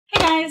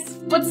guys,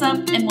 what's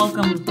up and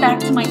welcome back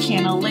to my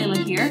channel. Layla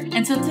here,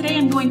 and so today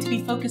I'm going to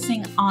be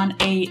focusing on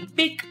a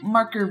BIC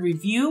marker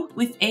review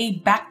with a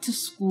back to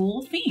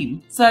school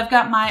theme. So I've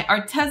got my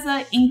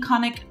Arteza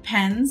Inconic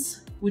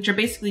pens, which are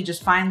basically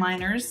just fine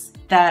liners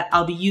that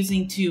I'll be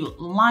using to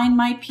line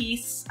my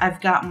piece. I've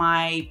got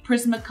my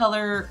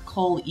Prismacolor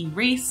Kohl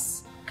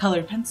Erase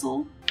colored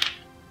pencil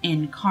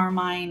in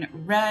Carmine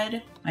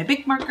Red, my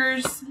BIC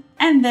markers,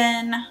 and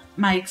then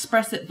my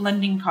Express It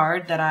blending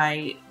card that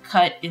I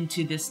cut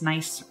into this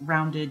nice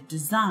rounded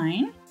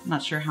design. I'm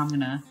not sure how I'm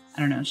gonna, I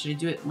don't know, should I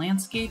do it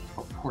landscape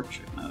or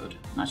portrait mode?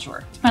 Not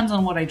sure, depends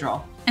on what I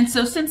draw. And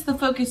so since the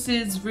focus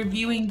is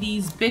reviewing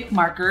these BIC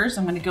markers,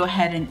 I'm gonna go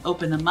ahead and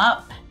open them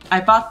up. I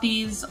bought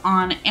these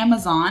on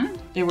Amazon.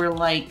 They were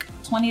like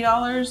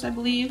 $20, I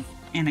believe,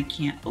 and I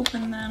can't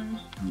open them.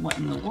 What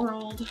in the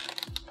world?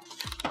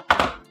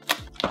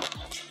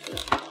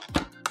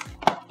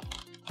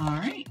 All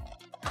right.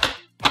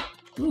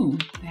 Ooh,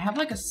 they have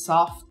like a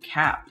soft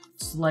cap.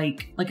 It's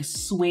like a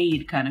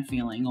suede kind of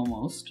feeling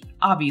almost.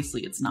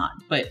 Obviously it's not,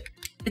 but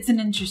it's an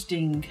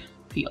interesting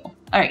feel.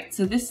 All right,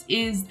 so this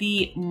is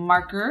the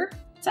marker.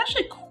 It's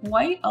actually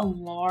quite a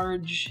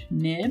large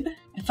nib.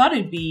 I thought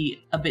it'd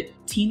be a bit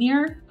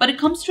teenier, but it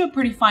comes to a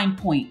pretty fine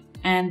point.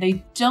 And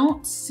they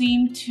don't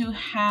seem to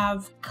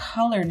have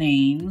color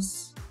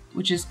names,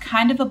 which is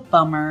kind of a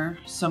bummer.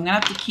 So I'm gonna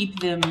have to keep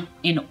them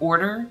in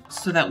order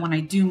so that when I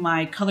do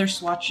my color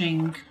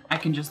swatching, I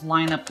can just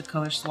line up the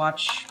color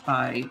swatch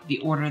by the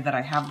order that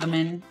I have them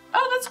in.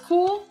 Oh, that's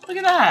cool. Look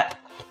at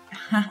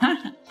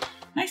that.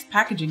 Nice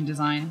packaging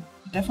design.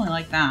 Definitely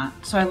like that.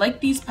 So I like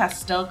these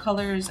pastel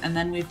colors, and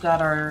then we've got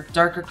our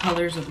darker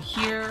colors over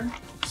here.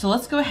 So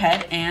let's go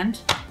ahead and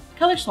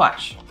color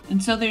swatch.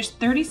 And so there's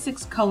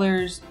 36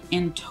 colors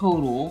in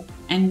total,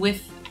 and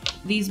with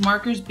these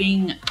markers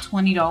being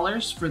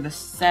 $20 for the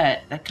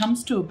set, that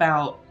comes to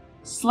about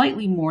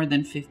slightly more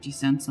than 50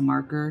 cents a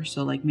marker.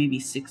 So like maybe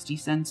 60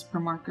 cents per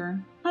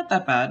marker. Not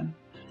that bad.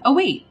 Oh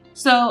wait,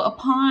 so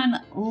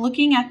upon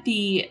looking at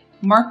the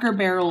marker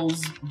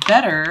barrels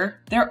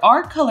better, there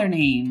are color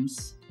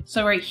names.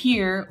 So right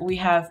here we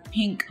have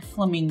Pink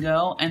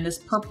Flamingo, and this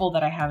purple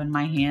that I have in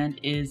my hand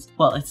is,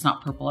 well, it's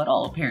not purple at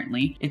all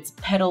apparently. It's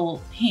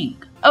Petal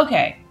Pink.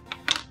 Okay,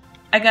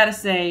 I gotta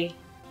say,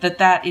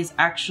 that is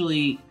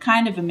actually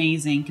kind of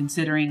amazing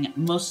considering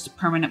most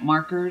permanent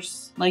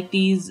markers like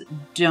these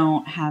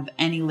don't have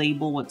any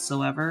label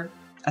whatsoever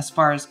as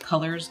far as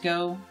colors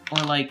go,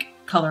 or like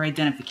color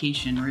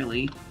identification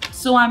really.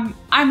 So I'm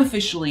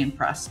officially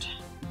impressed.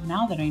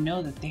 Now that I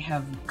know that they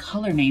have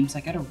color names,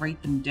 I gotta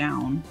write them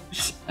down.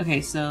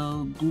 Okay,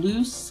 so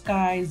Blue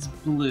Skies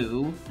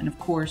Blue, and of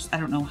course, I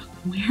don't know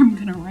where I'm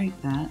gonna write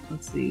that.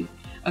 Let's see.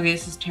 Okay,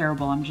 this is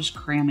terrible. I'm just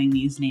cramming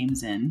these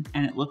names in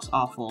and it looks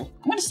awful.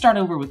 I'm gonna start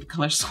over with the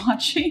color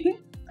swatching.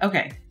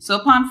 Okay, so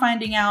upon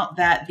finding out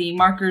that the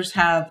markers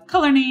have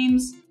color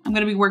names, I'm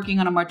gonna be working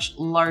on a much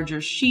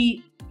larger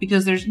sheet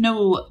because there's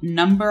no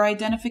number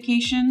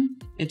identification.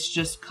 It's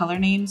just color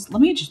names.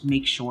 Let me just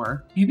make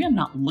sure. Maybe I'm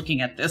not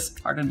looking at this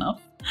hard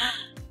enough.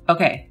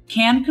 Okay,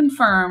 can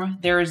confirm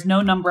there is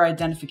no number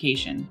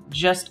identification,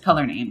 just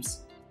color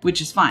names, which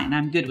is fine.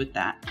 I'm good with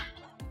that.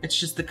 It's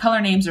just the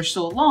color names are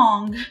so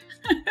long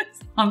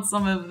on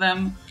some of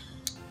them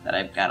that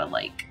I've got to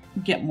like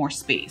get more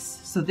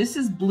space. So this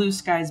is Blue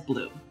Skies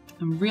Blue.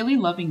 I'm really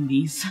loving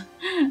these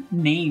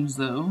names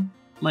though,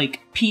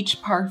 like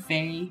Peach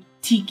Parfait,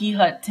 Tiki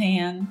Hut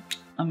Tan.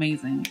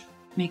 Amazing.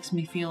 Makes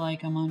me feel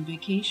like I'm on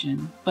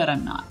vacation, but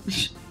I'm not.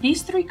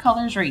 These three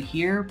colors right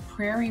here,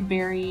 Prairie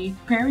Berry,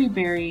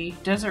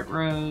 Desert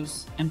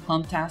Rose, and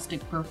Plumtastic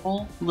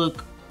Purple,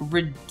 look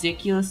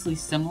ridiculously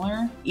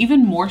similar.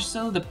 Even more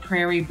so the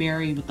Prairie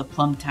Berry with the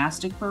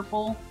Plumtastic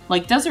Purple.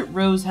 Like Desert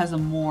Rose has a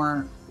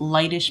more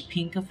lightish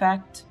pink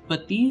effect,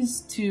 but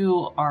these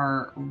two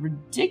are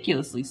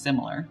ridiculously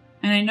similar.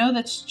 And I know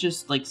that's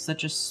just like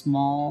such a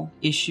small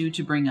issue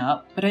to bring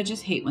up, but I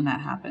just hate when that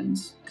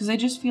happens. Because I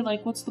just feel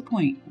like, what's the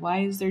point?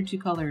 Why is there two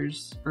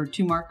colors or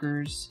two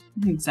markers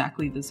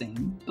exactly the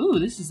same? Ooh,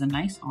 this is a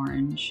nice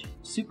orange.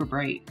 Super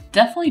bright.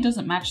 Definitely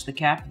doesn't match the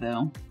cap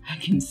though. I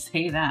can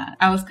say that.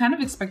 I was kind of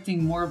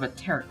expecting more of a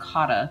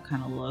terracotta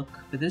kind of look,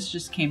 but this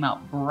just came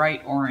out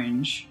bright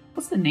orange.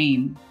 What's the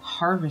name?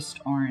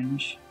 Harvest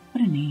Orange.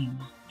 What a name.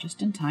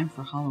 Just in time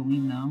for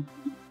Halloween though.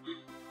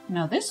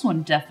 Now this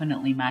one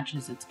definitely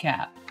matches its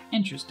cap.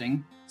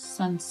 Interesting.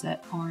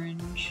 Sunset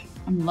Orange.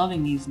 I'm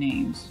loving these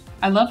names.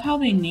 I love how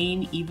they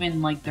name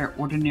even like their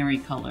ordinary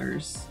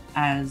colors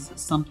as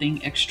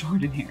something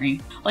extraordinary.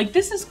 Like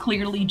this is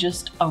clearly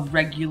just a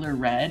regular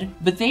red,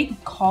 but they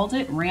called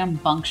it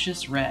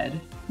Rambunctious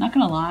Red. Not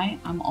gonna lie,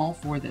 I'm all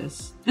for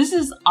this. This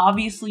is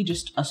obviously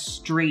just a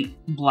straight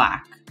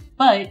black,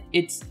 but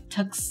it's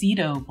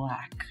tuxedo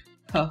black.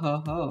 Ho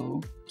ho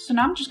ho. So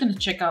now I'm just gonna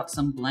check out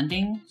some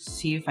blending,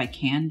 see if I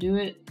can do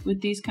it with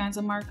these kinds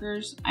of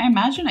markers. I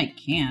imagine I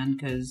can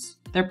because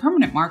they're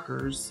permanent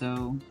markers,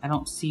 so I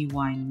don't see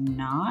why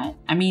not.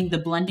 I mean, the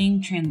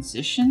blending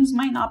transitions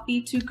might not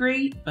be too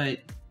great, but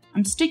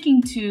I'm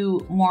sticking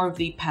to more of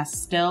the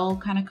pastel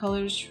kind of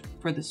colors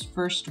for this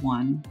first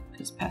one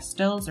because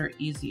pastels are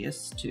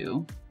easiest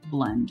to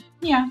blend.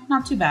 Yeah,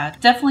 not too bad.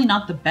 Definitely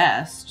not the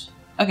best.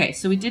 Okay,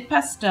 so we did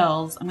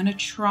pastels. I'm gonna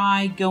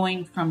try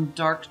going from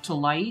dark to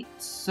light.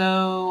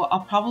 So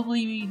I'll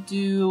probably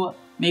do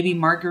maybe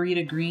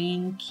margarita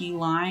green, key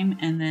lime,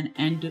 and then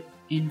end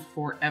in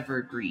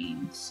forever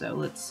green. So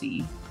let's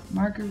see,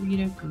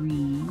 margarita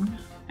green.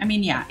 I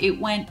mean, yeah, it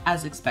went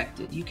as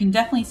expected. You can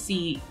definitely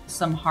see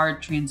some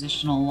hard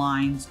transitional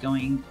lines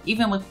going,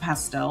 even with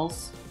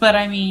pastels, but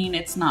I mean,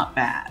 it's not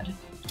bad.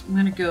 I'm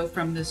gonna go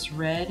from this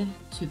red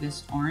to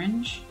this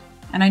orange.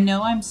 And I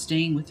know I'm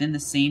staying within the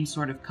same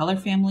sort of color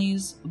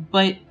families,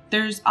 but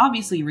there's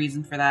obviously a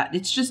reason for that.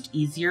 It's just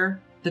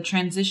easier. The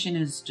transition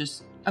is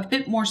just a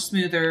bit more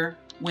smoother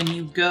when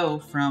you go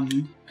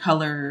from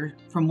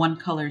one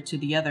color to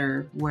the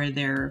other where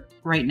they're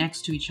right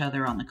next to each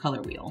other on the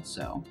color wheel.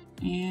 So,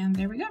 and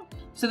there we go.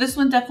 So this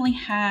one definitely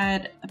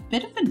had a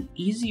bit of an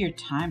easier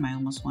time, I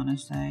almost want to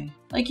say.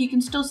 Like, you can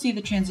still see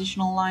the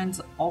transitional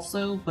lines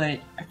also, but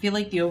I feel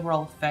like the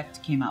overall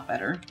effect came out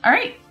better. All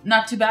right,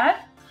 not too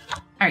bad.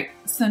 All right,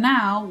 so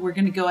now we're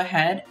gonna go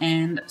ahead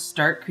and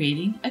start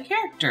creating a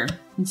character.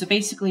 And so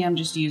basically I'm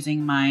just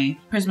using my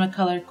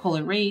Prismacolor Kohl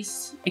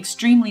Erase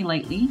extremely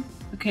lightly.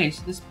 Okay,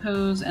 so this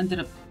pose ended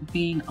up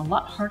being a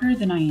lot harder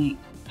than I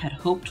had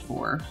hoped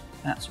for,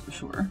 that's for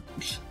sure.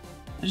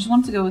 I just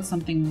wanted to go with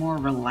something more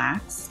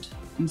relaxed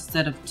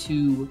instead of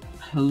too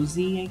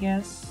posy, I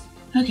guess.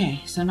 Okay,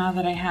 so now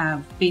that I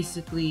have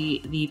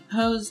basically the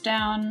pose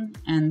down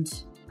and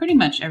pretty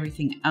much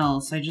everything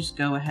else, I just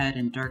go ahead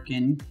and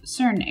darken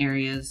certain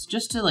areas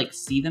just to like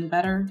see them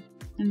better.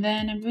 And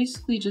then I'm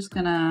basically just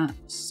gonna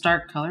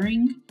start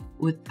coloring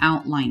with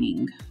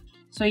outlining.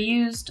 So I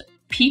used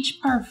Peach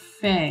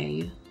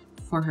Parfait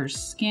for her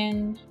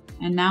skin,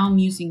 and now I'm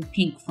using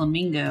Pink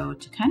Flamingo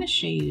to kind of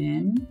shade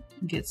in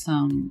and get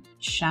some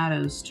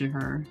shadows to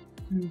her.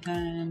 And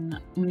then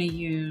I'm gonna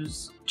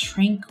use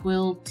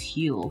Tranquil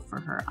Teal for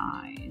her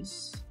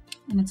eyes.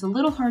 And it's a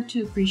little hard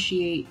to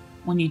appreciate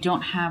when you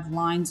don't have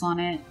lines on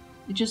it.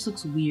 It just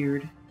looks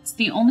weird. It's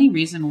the only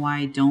reason why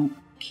I don't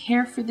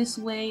care for this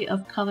way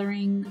of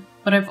coloring,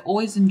 but I've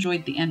always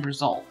enjoyed the end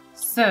result.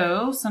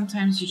 So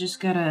sometimes you just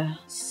gotta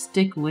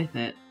stick with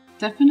it.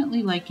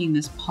 Definitely liking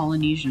this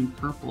Polynesian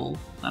purple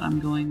that I'm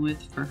going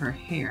with for her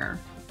hair.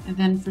 And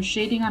then for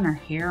shading on her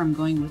hair, I'm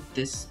going with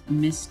this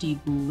misty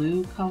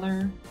blue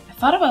color. I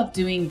thought about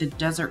doing the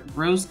desert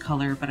rose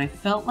color, but I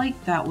felt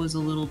like that was a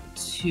little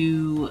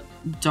too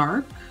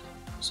dark.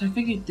 So I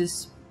figured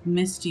this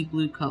misty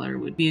blue color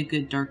would be a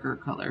good darker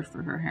color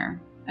for her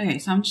hair. Okay,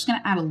 so I'm just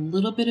gonna add a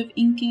little bit of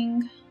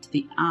inking to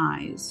the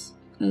eyes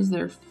because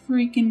they're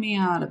freaking me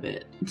out a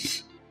bit.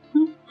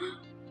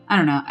 I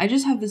don't know, I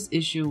just have this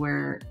issue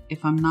where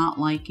if I'm not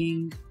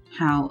liking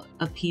how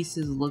a piece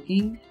is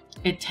looking,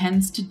 it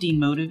tends to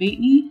demotivate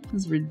me,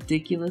 as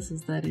ridiculous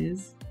as that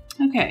is.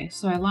 Okay,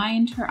 so I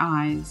lined her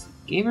eyes,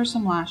 gave her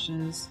some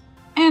lashes,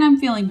 and I'm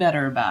feeling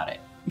better about it.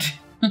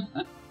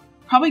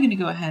 Probably gonna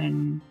go ahead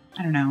and,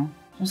 I don't know,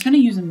 I was gonna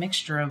use a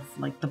mixture of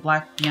like the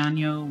black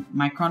Piano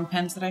micron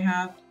pens that I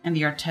have and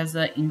the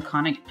Arteza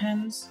Inconic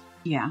pens.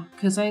 Yeah,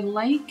 because I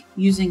like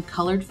using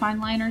colored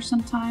fine liner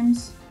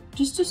sometimes,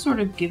 just to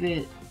sort of give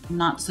it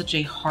not such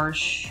a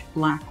harsh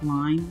black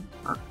line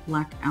or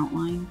black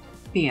outline.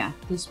 But yeah,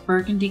 this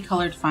burgundy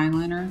colored fine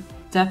liner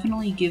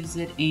definitely gives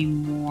it a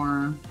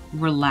more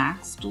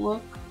relaxed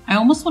look. I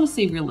almost want to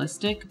say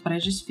realistic, but I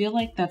just feel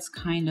like that's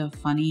kind of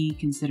funny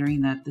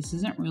considering that this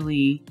isn't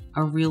really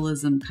a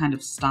realism kind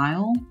of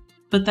style,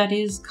 but that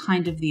is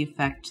kind of the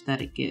effect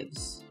that it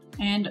gives.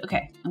 And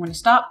okay, I'm going to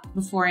stop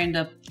before I end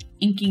up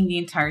inking the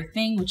entire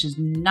thing, which is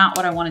not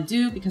what I want to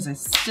do because I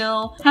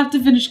still have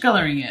to finish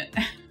coloring it.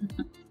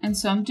 And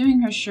so I'm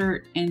doing her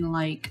shirt in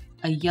like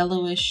a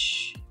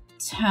yellowish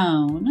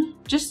tone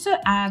just to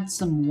add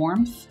some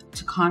warmth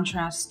to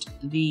contrast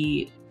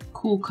the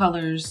cool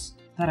colors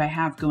that I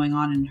have going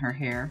on in her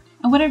hair.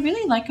 And what I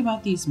really like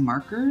about these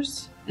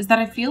markers is that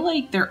I feel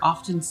like they're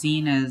often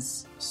seen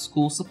as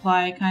school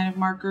supply kind of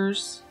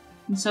markers.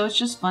 And so it's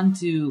just fun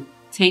to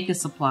take a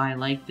supply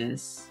like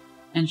this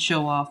and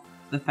show off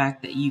the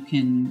fact that you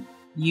can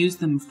use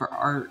them for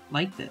art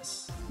like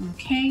this.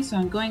 Okay, so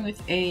I'm going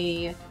with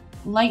a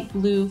light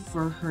blue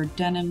for her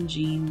denim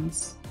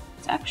jeans.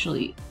 It's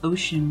actually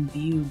Ocean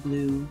View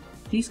blue.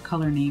 These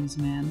color names,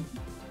 man.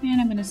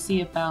 And I'm gonna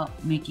see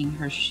about making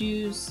her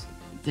shoes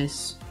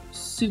this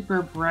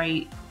super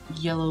bright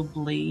yellow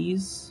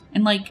blaze.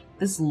 And like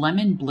this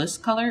lemon bliss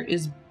color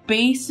is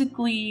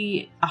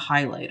basically a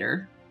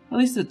highlighter. At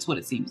least that's what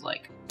it seems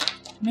like.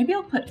 Maybe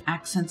I'll put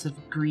accents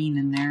of green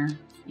in there.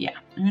 Yeah,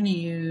 I'm gonna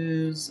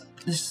use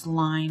this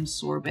lime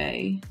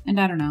sorbet. And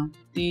I don't know,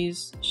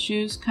 these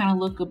shoes kind of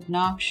look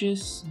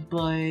obnoxious,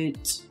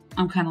 but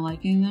I'm kind of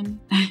liking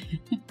them.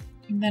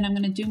 And then I'm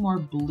gonna do more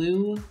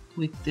blue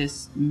with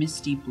this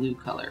misty blue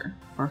color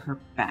for her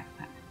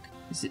backpack.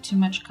 Is it too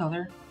much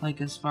color?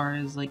 Like as far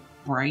as like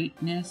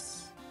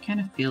brightness? Kind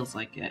of feels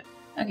like it.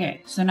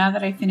 Okay, so now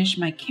that I finished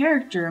my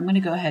character, I'm gonna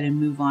go ahead and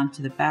move on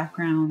to the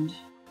background.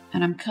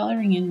 And I'm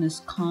coloring in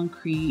this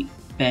concrete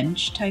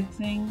bench type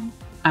thing.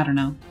 I don't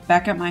know.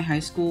 Back at my high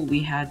school, we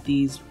had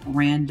these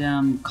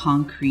random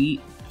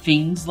concrete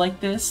things like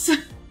this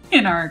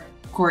in our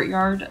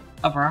courtyard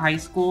of our high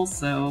school,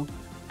 so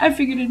I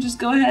figured to just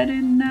go ahead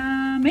and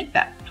make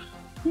that.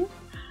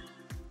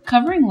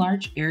 Covering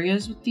large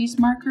areas with these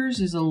markers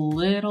is a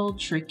little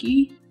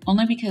tricky,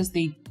 only because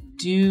they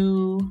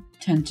do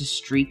tend to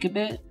streak a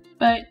bit,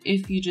 but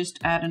if you just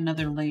add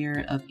another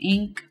layer of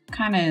ink,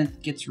 kind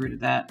of gets rid of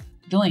that.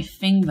 The only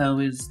thing though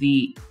is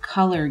the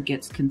color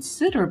gets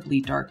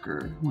considerably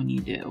darker when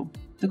you do.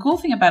 The cool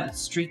thing about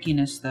its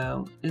streakiness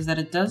though is that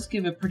it does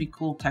give a pretty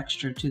cool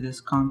texture to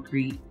this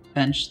concrete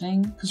bench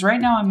thing, because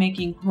right now I'm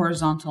making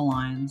horizontal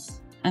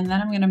lines and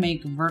then I'm going to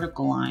make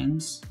vertical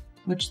lines,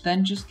 which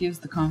then just gives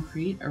the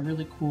concrete a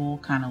really cool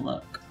kind of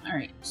look.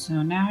 Alright,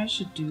 so now I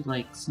should do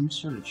like some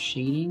sort of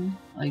shading,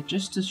 like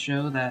just to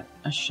show that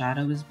a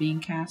shadow is being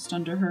cast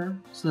under her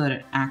so that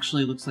it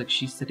actually looks like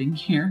she's sitting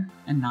here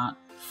and not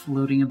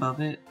floating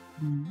above it.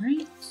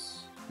 Alright,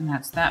 and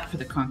that's that for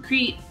the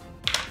concrete.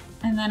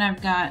 And then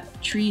I've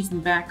got trees in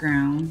the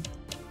background,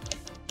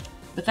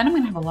 but then I'm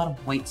gonna have a lot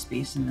of white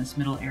space in this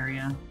middle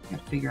area. I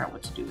gotta figure out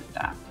what to do with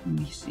that. Let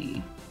me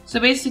see. So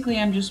basically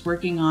I'm just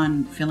working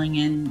on filling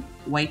in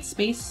white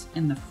space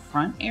in the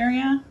front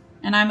area,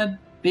 and I'm a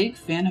big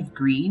fan of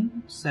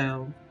green,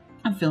 so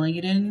I'm filling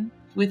it in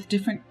with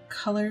different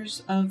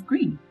colors of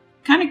green.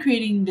 Kind of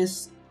creating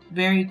this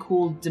very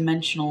cool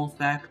dimensional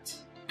effect,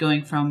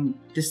 going from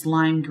this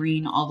lime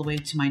green all the way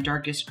to my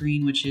darkest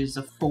green, which is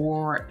a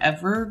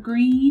forever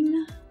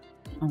green.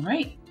 All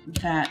right,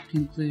 that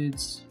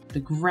concludes the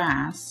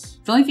grass.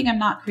 The only thing I'm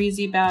not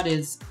crazy about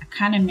is I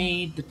kind of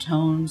made the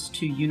tones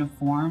too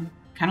uniform.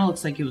 Kind of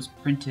looks like it was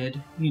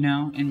printed, you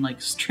know, in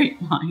like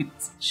straight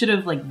lines. Should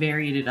have like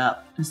varied it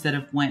up instead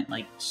of went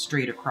like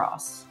straight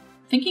across.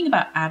 Thinking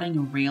about adding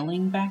a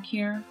railing back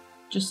here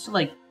just to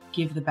like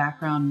give the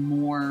background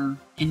more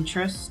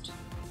interest.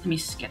 Let me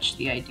sketch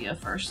the idea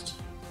first.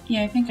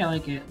 Yeah, I think I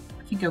like it.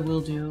 I think I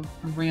will do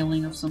a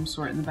railing of some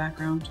sort in the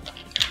background.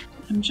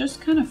 I'm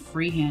just kind of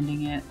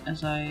freehanding it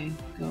as I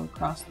go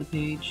across the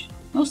page.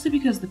 Mostly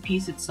because the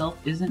piece itself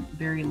isn't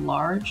very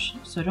large,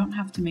 so I don't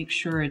have to make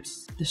sure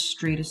it's the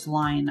straightest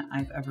line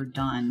I've ever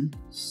done.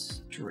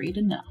 Straight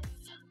enough.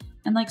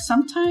 And like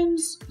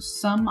sometimes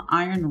some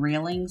iron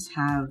railings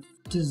have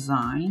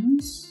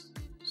designs,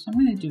 so I'm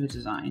gonna do a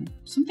design.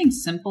 Something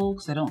simple,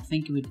 because I don't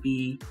think it would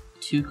be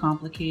too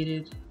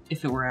complicated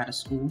if it were at a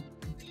school.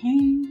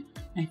 Okay,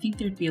 I think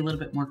there'd be a little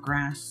bit more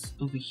grass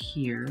over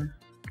here.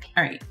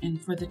 All right, and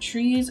for the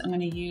trees, I'm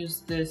gonna use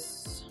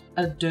this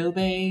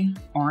Adobe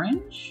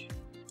orange.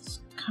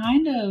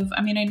 Kind of,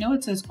 I mean, I know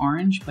it says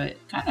orange, but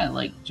kind of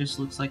like just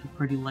looks like a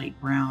pretty light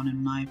brown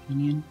in my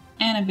opinion.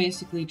 And I'm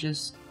basically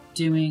just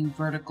doing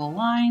vertical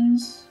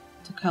lines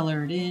to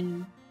color it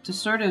in to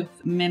sort of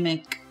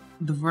mimic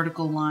the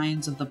vertical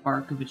lines of the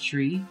bark of a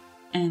tree,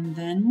 and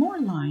then more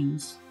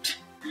lines.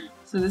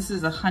 So this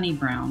is a honey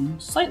brown,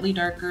 slightly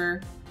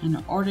darker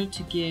in order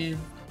to give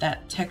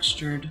that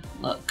textured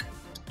look.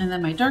 And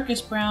then my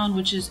darkest brown,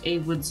 which is a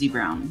woodsy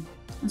brown.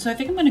 And so I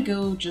think I'm gonna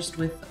go just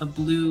with a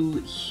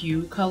blue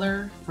hue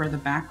color for the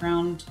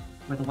background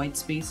where the white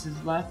space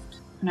is left.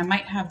 And I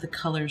might have the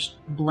colors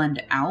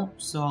blend out,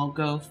 so I'll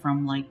go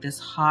from like this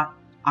hot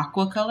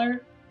aqua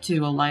color to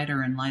a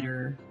lighter and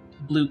lighter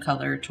blue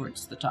color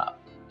towards the top.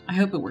 I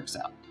hope it works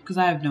out, because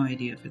I have no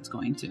idea if it's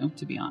going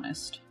to be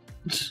honest.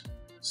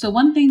 So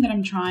one thing that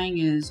I'm trying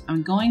is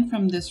I'm going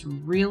from this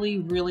really,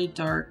 really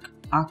dark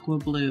aqua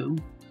blue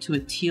to a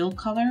teal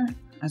color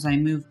as I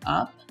move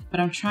up,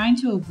 but I'm trying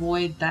to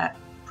avoid that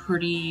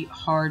pretty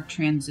hard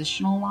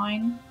transitional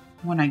line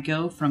when I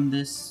go from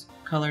this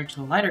color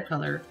to a lighter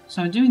color.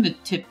 So I'm doing the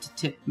tip to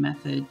tip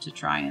method to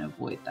try and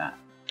avoid that.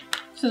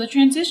 So the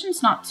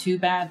transition's not too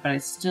bad, but I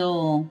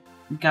still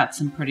got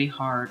some pretty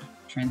hard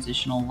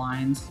transitional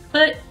lines,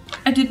 but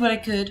I did what I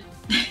could.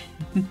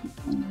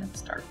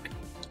 That's dark.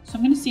 So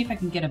I'm gonna see if I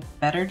can get a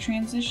better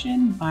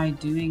transition by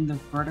doing the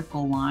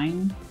vertical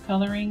line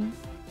coloring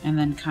and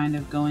then kind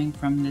of going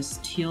from this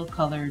teal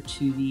color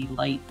to the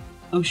light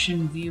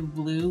ocean view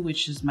blue,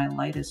 which is my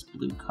lightest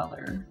blue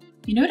color.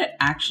 You know what it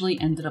actually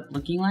ended up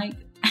looking like?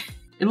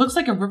 It looks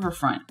like a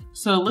riverfront.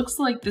 So it looks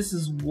like this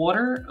is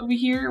water over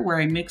here where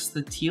I mixed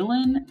the teal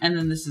in, and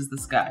then this is the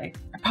sky.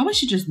 I probably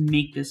should just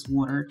make this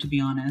water, to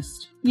be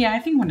honest. Yeah, I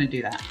think I'm gonna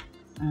do that.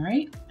 All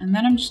right, and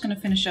then I'm just gonna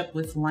finish up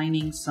with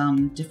lining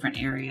some different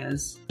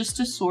areas just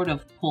to sort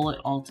of pull it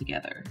all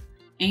together.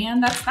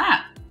 And that's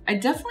that. I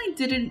definitely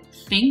didn't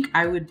think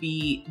I would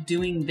be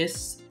doing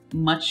this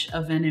much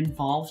of an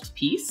involved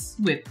piece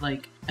with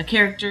like a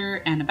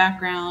character and a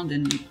background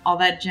and all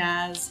that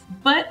jazz,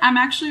 but I'm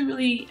actually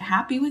really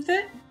happy with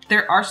it.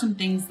 There are some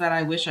things that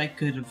I wish I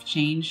could have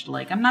changed.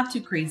 Like, I'm not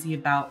too crazy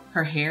about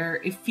her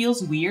hair. It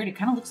feels weird. It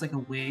kind of looks like a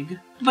wig,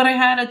 but I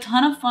had a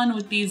ton of fun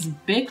with these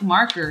BIC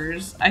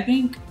markers. I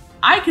think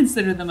I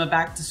consider them a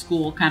back to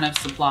school kind of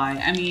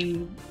supply. I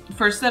mean,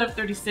 for a set of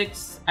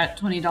 36 at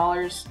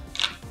 $20,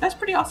 that's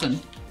pretty awesome.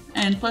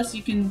 And plus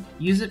you can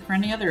use it for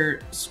any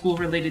other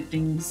school-related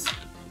things.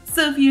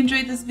 So if you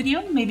enjoyed this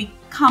video, maybe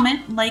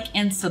comment, like,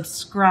 and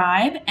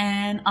subscribe,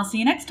 and I'll see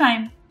you next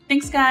time.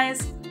 Thanks,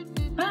 guys.